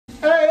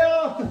Hey,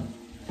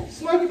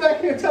 Smokey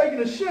back here taking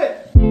a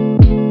shit.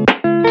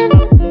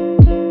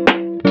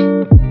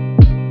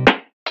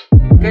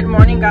 Good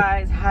morning,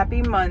 guys.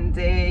 Happy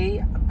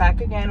Monday. Back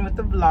again with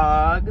the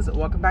vlogs.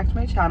 Welcome back to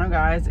my channel,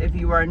 guys. If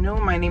you are new,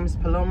 my name is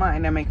Paloma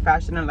and I make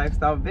fashion and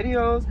lifestyle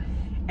videos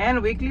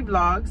and weekly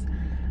vlogs.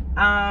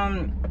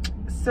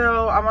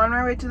 So I'm on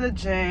my way to the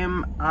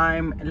gym.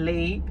 I'm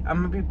late.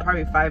 I'm gonna be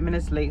probably 5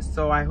 minutes late,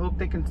 so I hope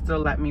they can still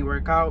let me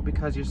work out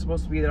because you're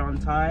supposed to be there on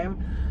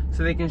time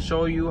so they can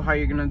show you how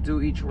you're gonna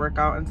do each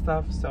workout and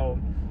stuff. So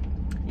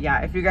yeah,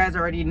 if you guys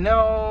already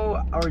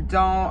know or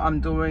don't, I'm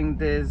doing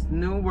this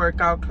new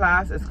workout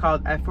class. It's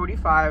called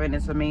F45 and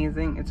it's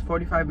amazing. It's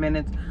 45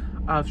 minutes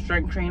of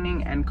strength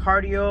training and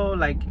cardio.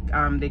 Like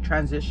they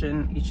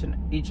transition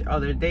each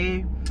other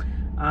day.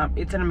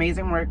 It's an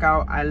amazing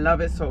workout. I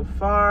love it so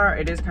far.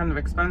 It is kind of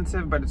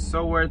expensive, but it's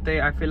so worth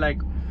it. I feel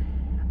like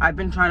I've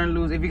been trying to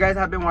lose, if you guys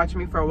have been watching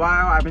me for a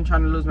while, I've been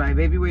trying to lose my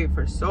baby weight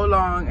for so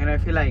long, and I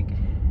feel like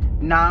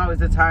now is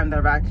the time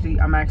that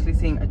I'm actually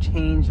seeing a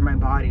change in my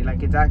body.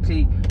 Like it's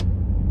actually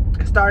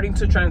starting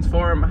to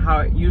transform how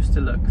it used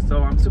to look.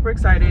 So I'm super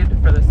excited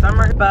for the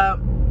summer, but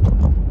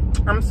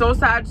I'm so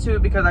sad too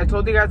because I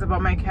told you guys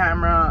about my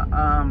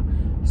camera.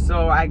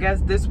 So I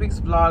guess this week's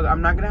vlog,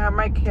 I'm not gonna have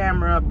my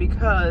camera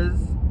because,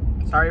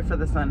 sorry for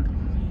the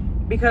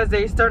sun, because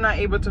they still not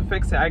able to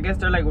fix it. I guess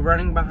they're like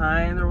running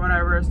behind or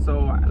whatever.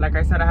 So like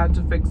I said, I had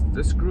to fix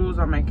the screws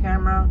on my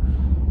camera.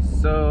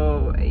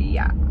 So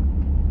yeah,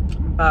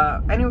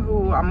 but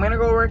anywho, I'm gonna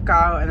go work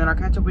out and then I'll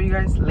catch up with you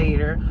guys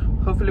later.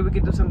 Hopefully we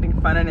can do something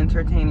fun and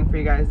entertaining for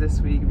you guys this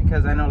week,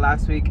 because I know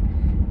last week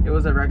it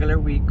was a regular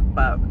week,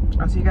 but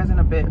I'll see you guys in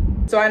a bit.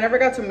 So I never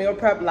got to meal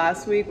prep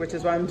last week, which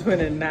is why I'm doing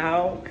it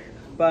now,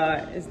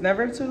 but it's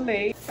never too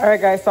late. All right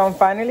guys, so I'm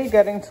finally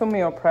getting to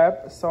meal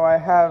prep. So I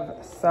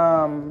have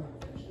some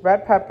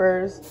red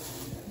peppers,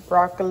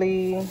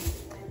 broccoli,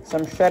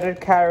 some shredded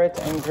carrots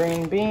and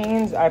green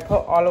beans. I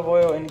put olive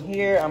oil in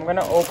here. I'm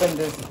gonna open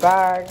this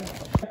bag.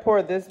 I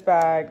pour this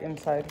bag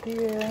inside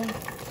here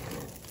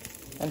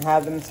and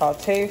have them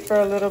saute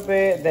for a little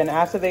bit. Then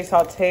after they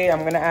saute,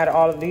 I'm gonna add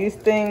all of these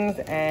things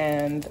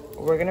and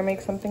we're gonna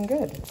make something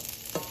good.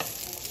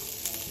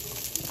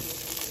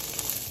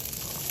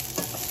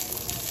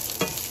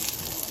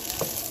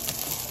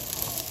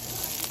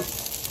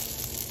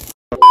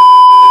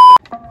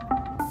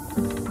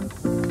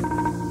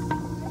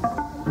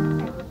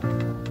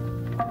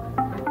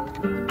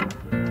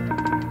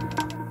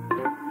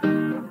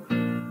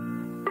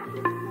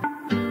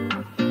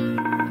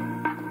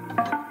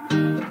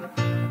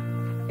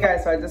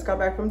 Guys, so I just got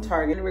back from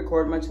Target. I didn't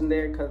record much in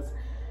there because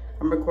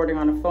I'm recording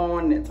on a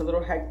phone. It's a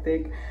little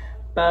hectic,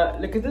 but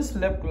look at this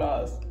lip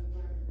gloss.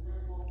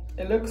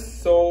 It looks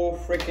so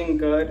freaking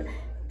good.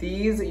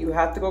 These, you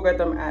have to go get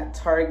them at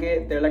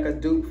Target. They're like a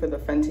dupe for the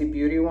Fenty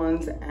Beauty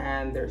ones,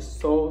 and they're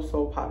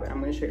so poppin'. I'm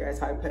gonna show you guys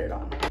how I put it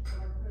on.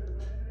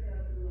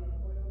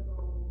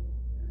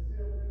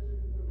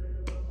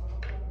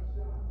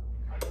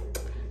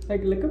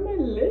 Like, look at my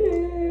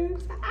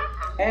lips.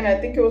 And I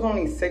think it was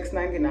only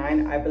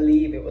 $6.99. I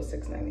believe it was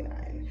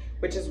 $6.99,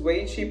 which is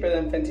way cheaper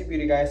than Fenty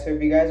Beauty, guys. So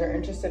if you guys are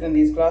interested in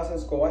these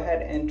glosses, go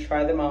ahead and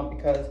try them out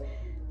because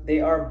they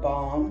are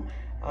bomb.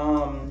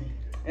 And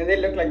they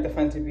look like the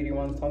Fenty Beauty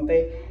ones, don't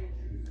they?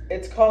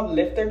 It's called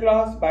Lifter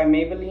Gloss by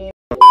Maybelline.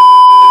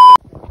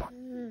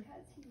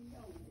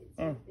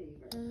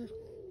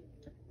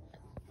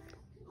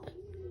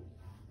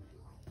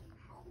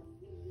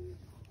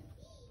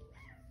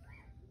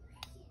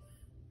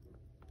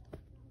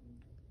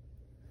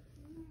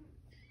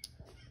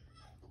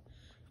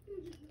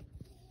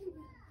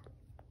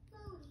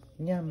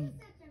 Yummy.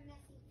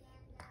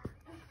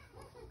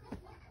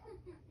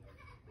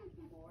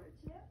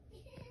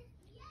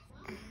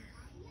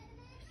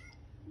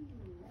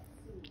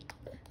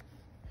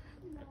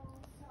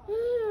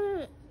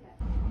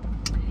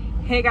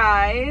 Hey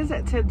guys,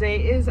 today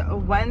is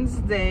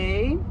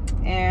Wednesday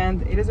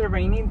and it is a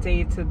rainy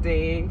day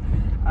today.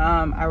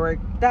 I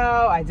worked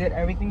out, I did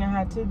everything I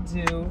had to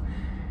do,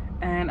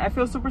 and I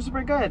feel super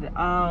good.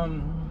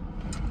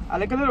 I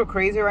look a little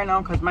crazy right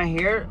now because my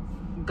hair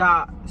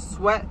got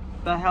sweat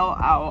the hell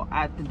out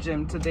at the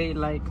gym today.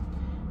 Like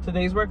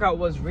today's workout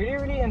was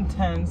really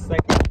intense.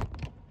 Like, what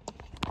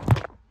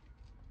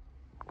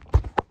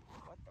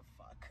the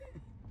fuck?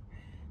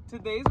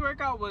 Today's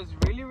workout was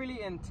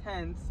really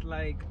intense,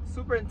 like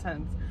super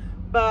intense.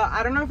 But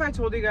I don't know if I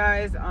told you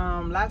guys,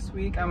 last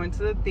week I went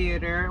to the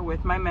theater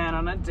with my man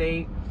on a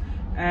date,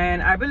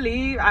 and I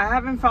believe I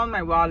haven't found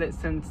my wallet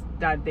since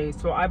that day.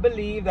 So I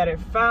believe that it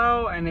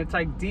fell and it's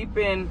like deep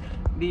in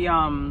the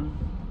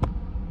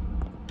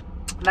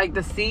like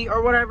the seat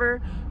or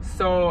whatever.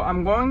 So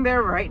I'm going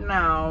there right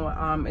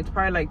now. It's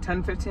probably like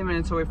 10-15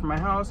 minutes away from my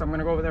house. I'm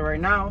gonna go over there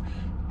right now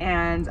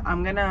and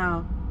I'm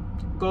gonna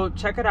go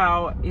check it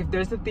out. If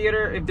there's a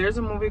theater, if there's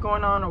a movie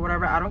going on or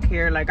whatever, I don't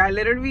care. Like I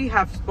literally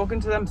have spoken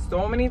to them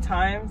so many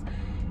times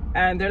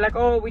and they're like,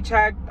 oh, we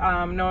checked,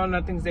 no,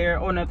 nothing's there,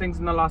 oh, nothing's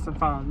in the lost and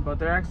found, but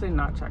they're actually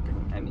not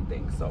checking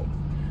anything. So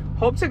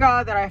hope to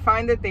God that I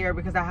find it there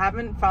because I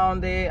haven't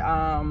found it. So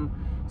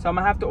I'm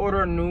gonna have to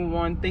order a new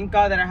one. Thank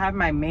God that I have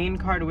my main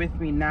card with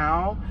me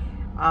now.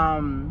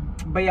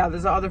 But yeah,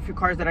 there's other few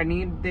cards that I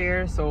need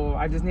there, so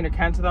I just need to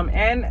cancel them.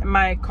 And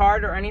my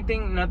card or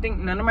anything,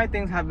 none of my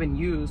things have been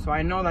used, so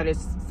I know that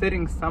it's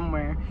sitting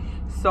somewhere.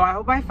 So I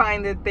hope I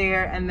find it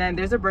there. And then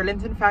there's a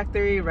Burlington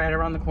factory right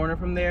around the corner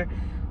from there,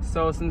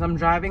 so since I'm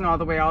driving all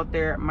the way out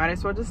there, might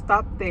as well just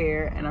stop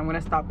there, and I'm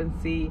gonna stop and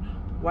see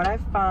what I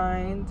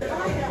find.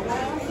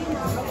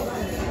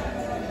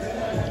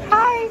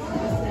 Hi.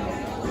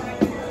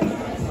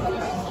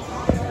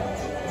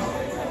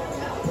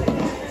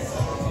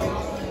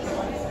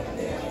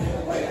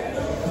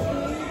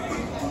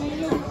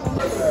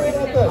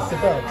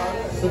 Sit down.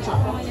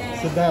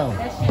 Sit down.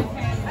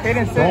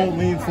 Don't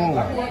lean forward.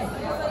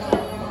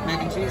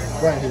 Mac and cheese.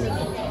 Right here.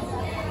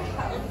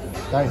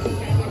 Thank you.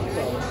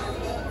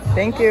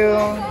 Thank you.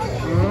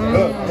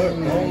 Look,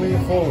 don't lean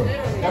forward.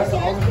 That's the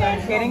only thing.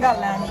 Kaden got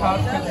lamb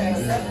chops because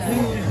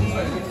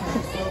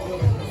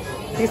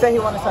he said he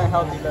wanted something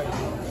healthy. Look,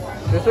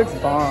 this looks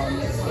bomb.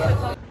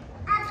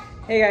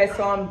 Hey guys,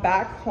 so I'm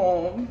back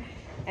home.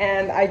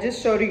 And I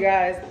just showed you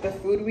guys the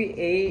food we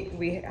ate.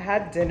 We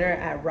had dinner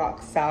at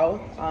Rock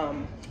South.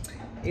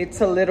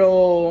 It's a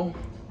little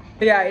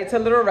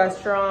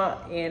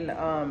restaurant in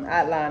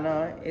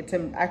Atlanta. It's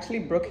in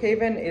actually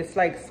Brookhaven. It's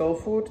like soul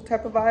food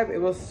type of vibe. It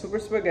was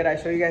super good. I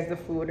show you guys the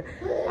food.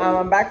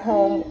 I'm back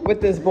home with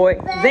this boy,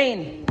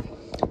 Zane.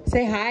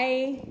 Say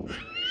hi.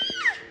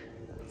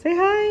 Say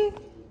hi.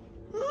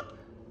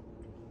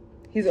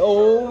 He's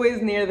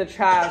always near the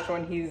trash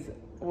when he's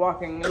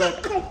walking.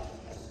 Look.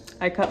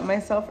 I cut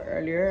myself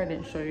earlier. I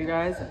didn't show you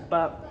guys,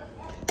 but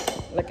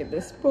look at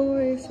this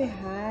boy. Say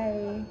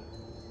hi.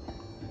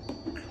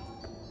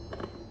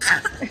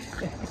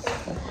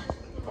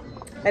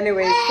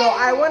 Anyway, so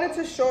I wanted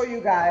to show you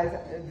guys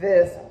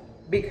this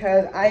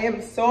because I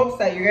am so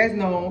upset. You guys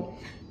know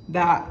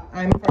that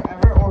I'm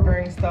forever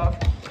ordering stuff.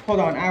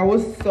 Hold on. I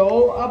was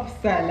so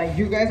upset. Like,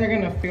 you guys are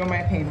going to feel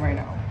my pain right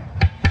now.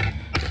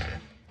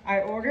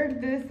 I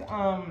ordered this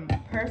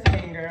purse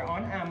hanger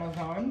on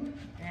Amazon.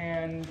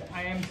 And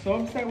I am so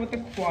upset with the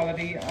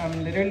quality.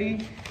 I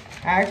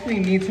actually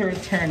need to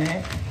return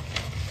it.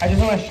 I just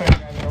want to show you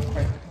guys real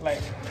quick. Like,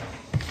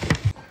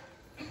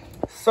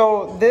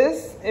 so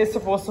this is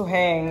supposed to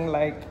hang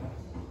like,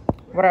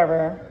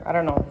 whatever, I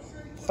don't know,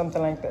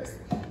 something like this.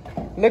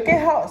 Look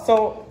at how,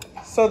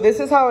 so this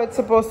is how it's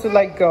supposed to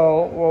like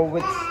go. Well,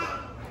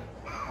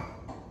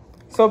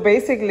 so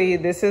basically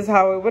this is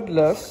how it would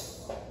look.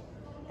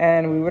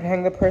 And we would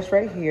hang the purse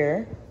right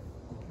here.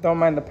 Don't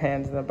mind the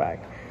pans in the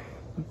back.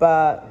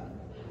 But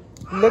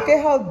look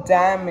at how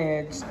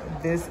damaged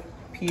this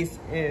piece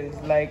is.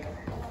 Like,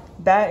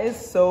 that is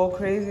so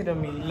crazy to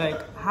me.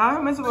 Like, how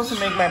am I supposed to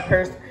make my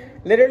purse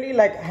literally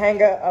like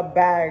hang a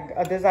bag,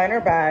 a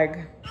designer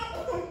bag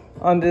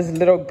on this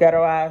little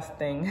ghetto ass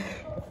thing?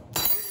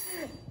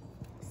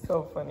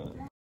 So funny.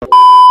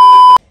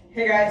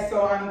 Hey guys,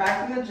 so I'm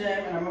back in the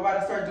gym and I'm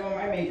about to start doing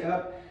my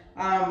makeup.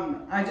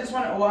 I just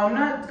want to, well, I'm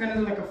not gonna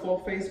do like a full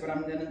face, but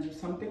I'm gonna do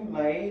something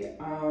light.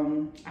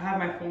 I have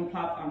my phone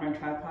pop on my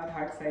tripod.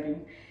 How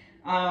exciting.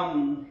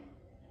 I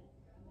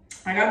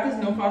got this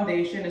new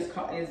foundation.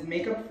 It's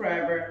Makeup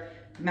Forever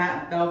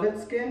Matte Velvet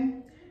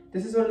Skin.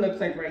 This is what it looks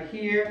like right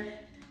here.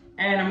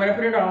 And I'm gonna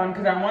put it on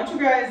because I want you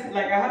guys,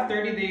 like, I have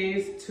 30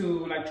 days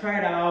to like try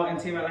it out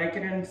and see if I like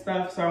it and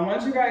stuff. So I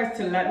want you guys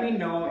to let me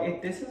know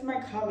if this is my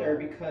color,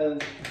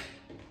 because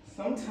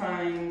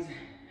sometimes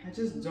I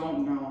just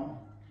don't know.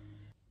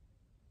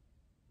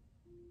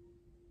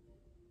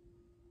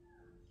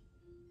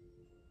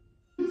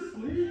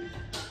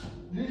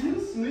 Did you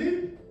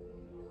sleep?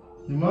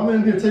 Your mama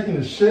in here taking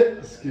a shit?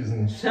 Excuse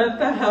me. Shut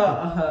the hell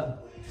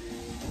up.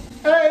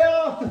 Hey,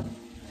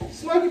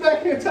 Smokey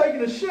back here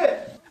taking a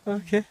shit.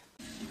 Okay.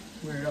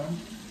 Weirdo.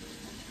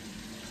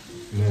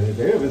 Man,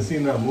 they haven't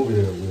seen that movie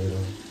yet,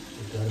 weirdo.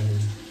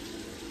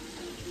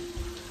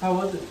 How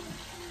was it?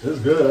 It was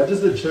good. I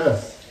just did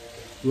chest.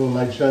 A little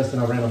light chest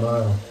and I ran a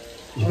mile.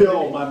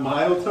 Yo, my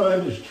mile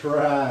time is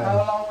trash. How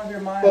long was your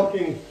mile?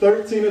 Fucking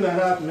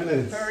 13.5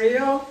 minutes. For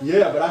real?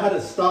 Yeah, but I had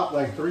to stop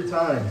like 3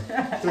 times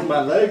because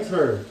my legs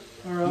hurt.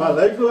 My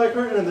legs were like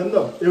hurting, and then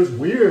it was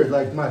weird.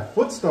 Like my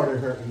foot started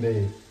hurting,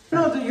 Dave.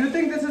 No, do you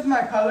think this is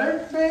my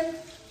color, babe?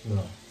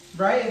 No.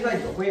 Right? It's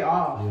like way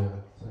off. Yeah,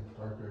 it's like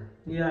darker.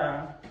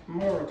 Yeah, I'm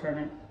gonna return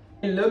it.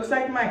 It looks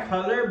like my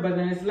color, but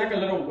then it's like a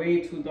little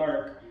way too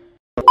dark.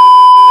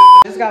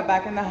 Just got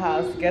back in the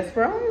house. Guess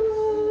where I was?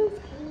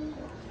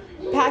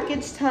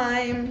 Package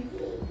time.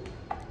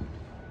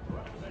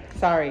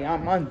 Sorry,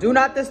 I'm on Do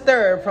Not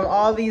Disturb from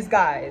all these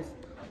guys.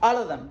 All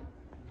of them.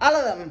 All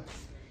of them.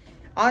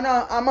 I'm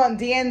on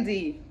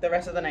DND the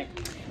rest of the night.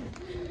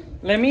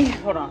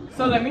 Hold on.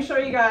 So let me show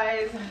you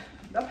guys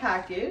the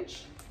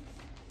package.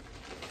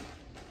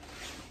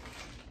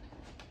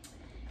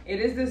 It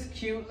is this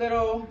cute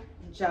little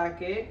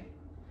jacket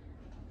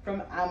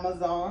from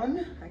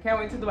Amazon. I can't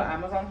wait to do an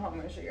Amazon haul. I'm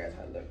gonna show you guys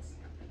how it looks.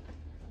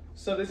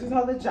 So this is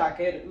how the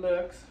jacket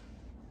looks.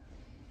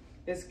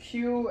 It's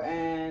cute,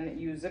 and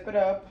you zip it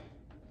up.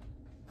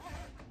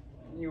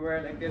 You wear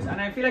it like this, and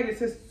I feel like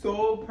this is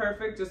so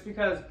perfect just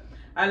because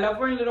I love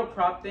wearing little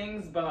crop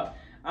things, but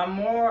I'm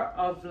more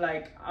of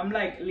like, I'm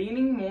like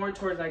leaning more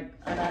towards like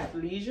an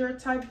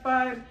athleisure type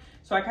vibe.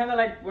 So I kind of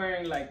like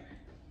wearing like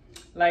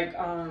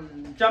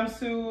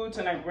jumpsuits,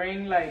 and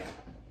like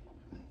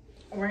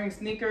wearing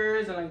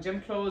sneakers and like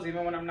gym clothes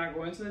even when I'm not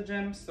going to the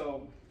gym.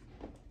 So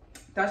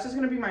that's just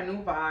gonna be my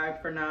new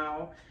vibe for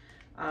now.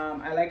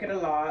 I like it a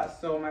lot,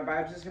 so my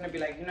vibe's just gonna be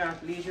like, you know,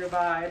 athleisure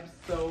vibes.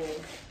 So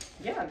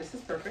yeah, this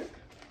is perfect.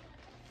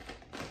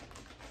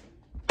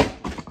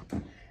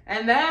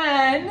 And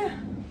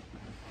then,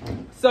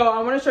 so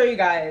I want to show you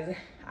guys.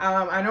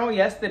 I know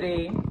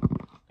yesterday,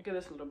 look at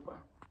this little boy.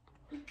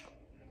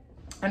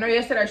 I know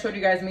yesterday I showed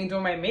you guys me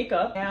doing my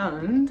makeup,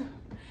 and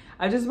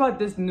I just bought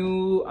this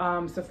new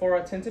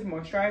Sephora Tinted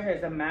Moisturizer.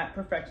 It's a Matte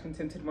Perfection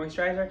Tinted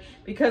Moisturizer,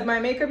 because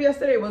my makeup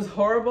yesterday was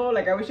horrible.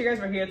 Like, I wish you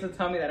guys were here to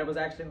tell me that it was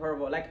actually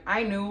horrible. Like,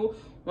 I knew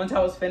once I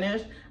was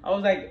finished, I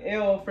was like,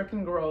 ew,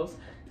 freaking gross.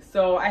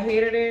 So I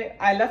hated it.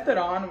 I left it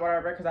on,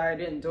 whatever, because I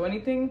didn't do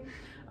anything.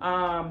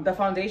 The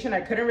foundation,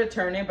 I couldn't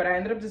return it, but I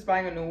ended up just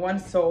buying a new one.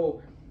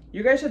 So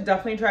you guys should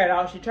definitely try it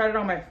out. She tried it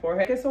on my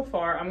forehead. Okay, so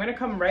far, I'm gonna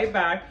come right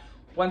back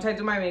once I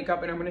do my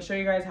makeup, and I'm gonna show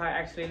you guys how it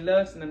actually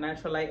looks in the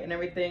natural light and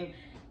everything.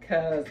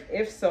 Because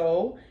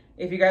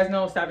if you guys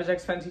know, Savage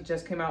X Fenty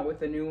just came out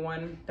with a new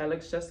one that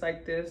looks just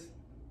like this.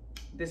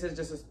 This is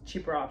just a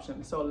cheaper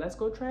option. So let's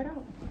go try it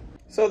out.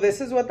 So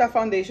this is what that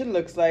foundation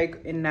looks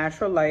like in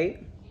natural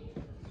light.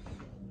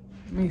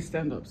 Let me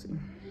stand up, see.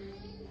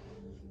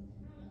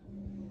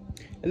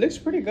 It looks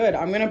pretty good.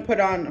 I'm gonna put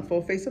on a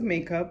full face of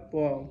makeup.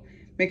 Well,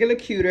 make it look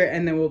cuter,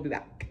 and then we'll be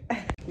back.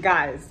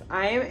 Guys,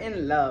 I am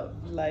in love.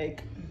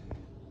 Like,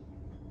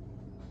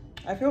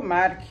 I feel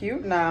mad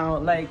cute now.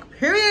 Like,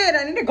 period.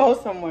 I need to go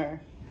somewhere.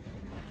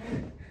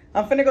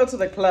 I'm finna go to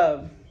the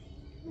club.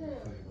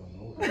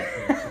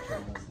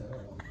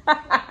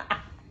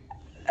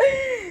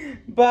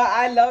 But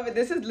I love it.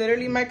 This is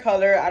literally my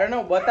color. I don't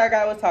know what that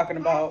guy was talking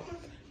about,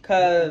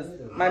 because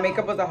my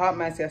makeup was a hot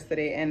mess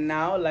yesterday, and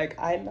now, like,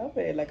 I love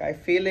it. Like, I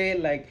feel it.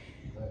 Like,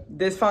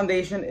 this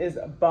foundation is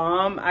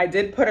bomb. I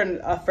did put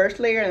a first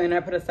layer, and then I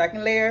put a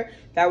second layer.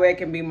 That way it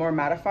can be more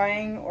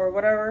mattifying or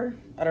whatever.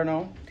 I don't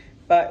know.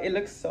 But it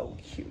looks so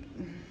cute.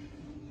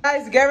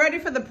 Guys, get ready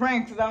for the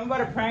prank, because I'm about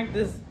to prank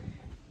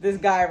this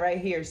guy right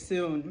here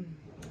soon.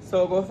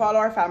 So go follow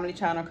our family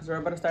channel, because we're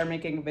about to start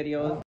making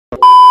videos.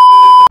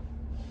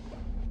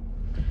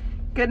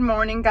 Good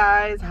morning,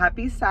 guys.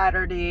 Happy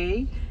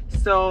Saturday.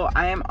 So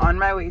I am on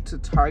my way to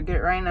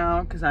Target right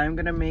now, because I'm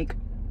gonna make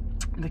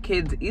the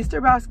kids Easter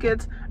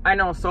baskets. I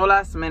know, so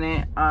last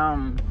minute.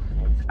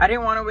 I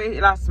didn't want to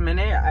wait last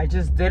minute. I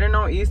just didn't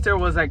know Easter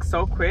was like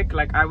so quick.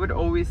 Like, I would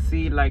always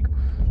see like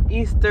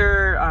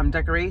Easter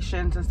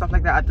decorations and stuff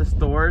like that at the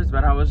stores,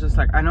 but I was just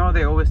like, I know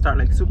they always start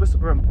like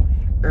super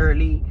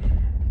early,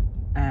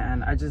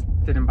 and I just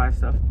didn't buy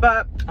stuff.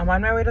 But I'm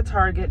on my way to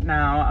Target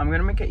now. I'm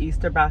gonna make an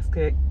Easter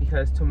basket,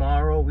 because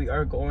tomorrow we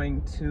are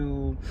going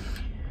to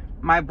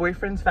my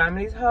boyfriend's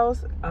family's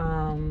house,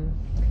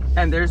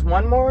 and there's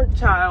one more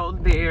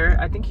child there.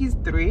 I think he's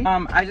 3.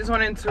 I just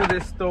went into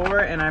this store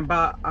and I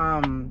bought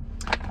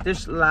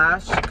this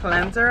lash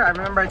cleanser. I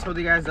remember I told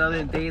you guys the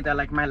other day that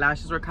like my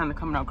lashes were kind of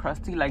coming out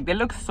crusty. Like, they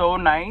look so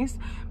nice,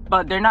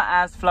 but they're not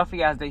as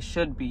fluffy as they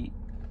should be,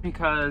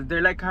 because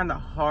they're like kind of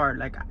hard.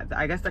 Like,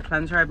 I guess the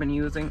cleanser I've been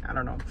using, I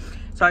don't know.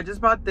 So I just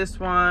bought this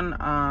one.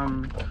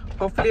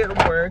 Hopefully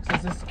it works.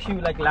 It's this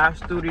cute like lash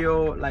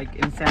studio like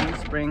in Sandy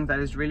Springs that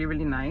is really,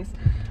 really nice.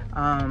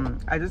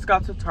 I just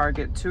got to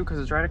Target too, because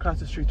it's right across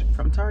the street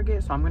from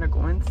Target. So I'm gonna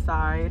go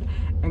inside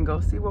and go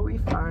see what we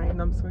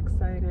find. I'm so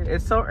excited.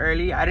 It's so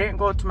early. I didn't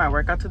go to my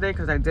workout today,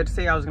 because I did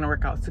say I was gonna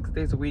work out 6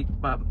 days a week,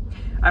 but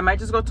I might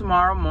just go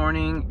tomorrow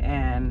morning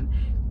and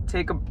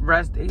take a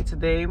rest day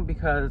today,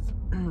 because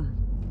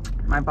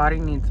my body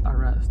needs a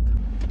rest.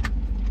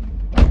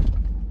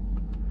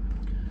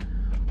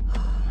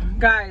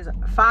 Guys,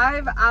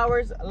 5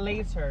 hours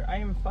later, I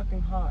am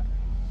fucking hot.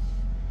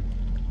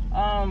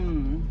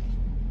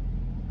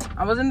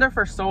 I was in there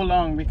for so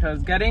long,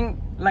 because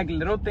getting like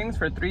little things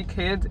for 3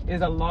 kids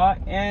is a lot,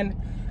 and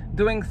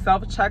doing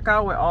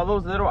self-checkout with all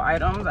those little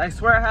items, I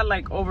swear I had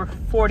like over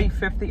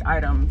 40-50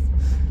 items,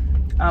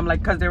 like,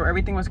 because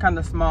everything was kind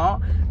of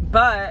small.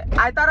 But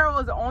I thought I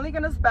was only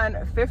gonna spend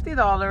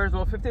 $50.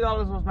 Well,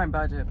 $50 was my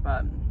budget,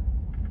 but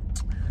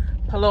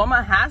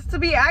Paloma has to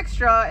be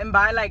extra and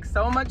buy like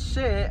so much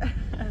shit.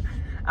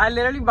 I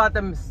literally bought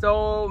them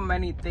so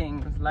many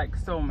things, like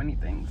so many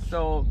things.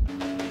 So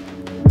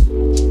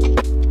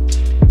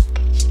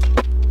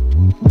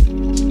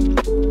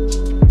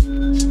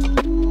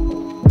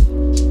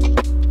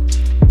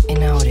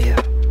in audio.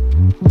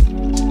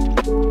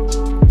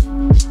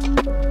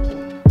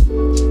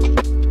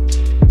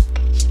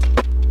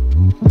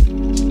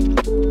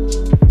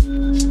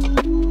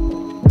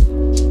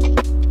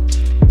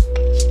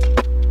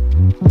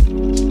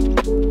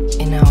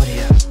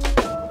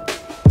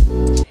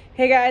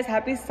 Hey guys,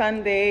 happy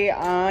Sunday.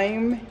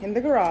 I'm in the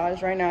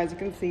garage right now, as you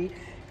can see.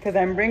 because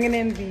I'm bringing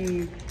in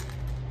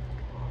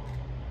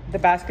the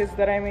baskets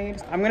that I made.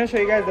 I'm gonna show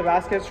you guys the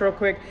baskets real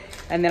quick,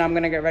 and then I'm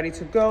gonna get ready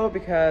to go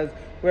because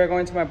we're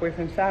going to my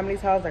boyfriend's family's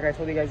house, like I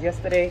told you guys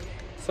yesterday.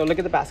 So look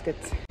at the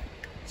baskets.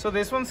 So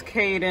this one's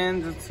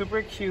Caden's. It's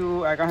super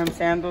cute. I got him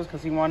sandals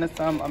because he wanted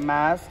a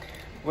mask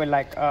with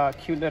like a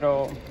cute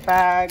little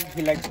bag.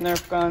 He likes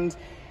Nerf guns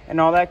and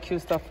all that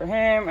cute stuff for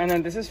him. And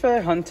then this is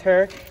for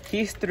Hunter.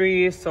 He's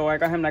 3, so I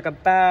got him like a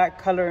bag,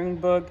 coloring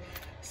book,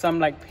 some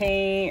like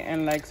paint,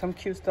 and like some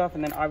cute stuff.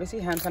 And then obviously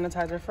hand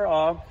sanitizer for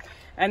all.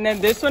 And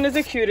then this one is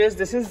the cutest.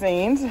 This is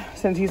Zane's,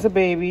 since he's a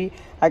baby.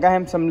 I got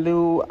him some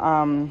new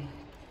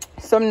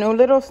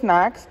little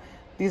snacks.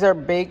 These are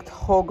baked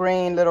whole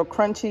grain little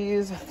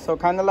crunchies, so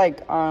kind of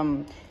like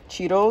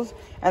Cheetos.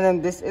 And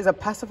then this is a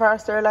pacifier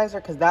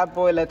sterilizer because that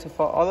boy led to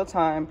fall all the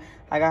time.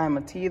 I got him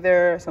a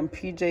teether, some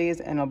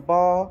PJs, and a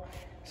ball.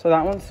 So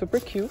that one's super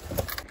cute.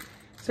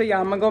 So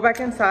yeah, I'm gonna go back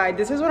inside.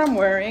 This is what I'm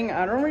wearing.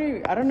 I don't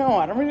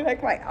really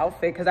like my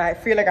outfit because I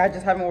feel like I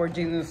just haven't worn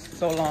jeans in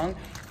so long.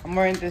 I'm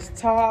wearing this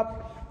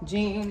top,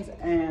 jeans,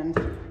 and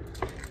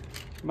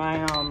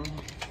my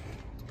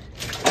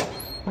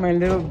my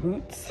little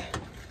boots.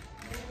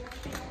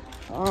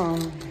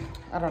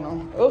 I don't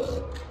know.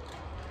 Ugh.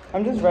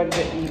 I'm just ready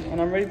to eat,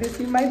 and I'm ready to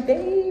see my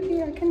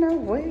baby. I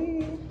cannot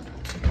wait.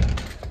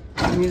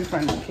 I need to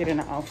find a kid in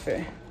an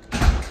outfit.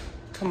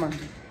 Come on.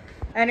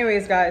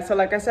 Anyways, guys, so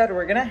like I said,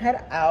 we're gonna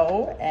head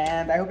out,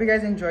 and I hope you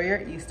guys enjoy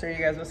your Easter. You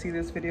guys will see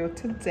this video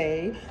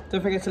today.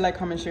 Don't forget to like,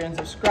 comment, share, and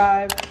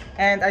subscribe.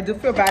 And I do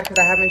feel bad because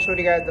I haven't showed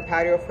you guys the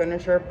patio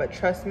furniture, but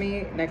trust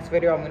me, next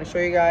video I'm gonna show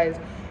you guys.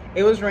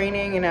 It was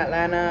raining in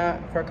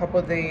Atlanta for a couple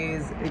of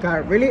days. It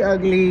got really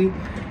ugly.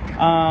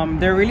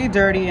 They're really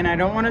dirty, and I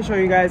don't want to show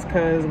you guys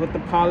because with the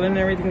pollen and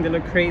everything, they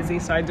look crazy.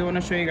 So I do want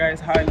to show you guys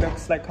how it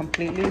looks like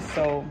completely.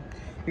 So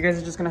you guys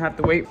are just gonna have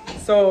to wait.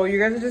 So you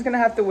guys are just gonna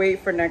have to wait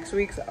for next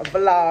week's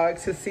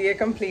vlog to see it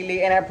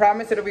completely. And I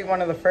promise it'll be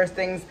one of the first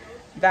things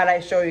that I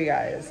show you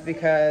guys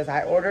because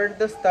I ordered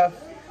the stuff.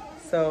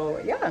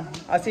 So yeah,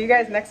 I'll see you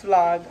guys next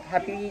vlog.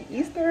 Happy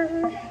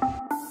Easter.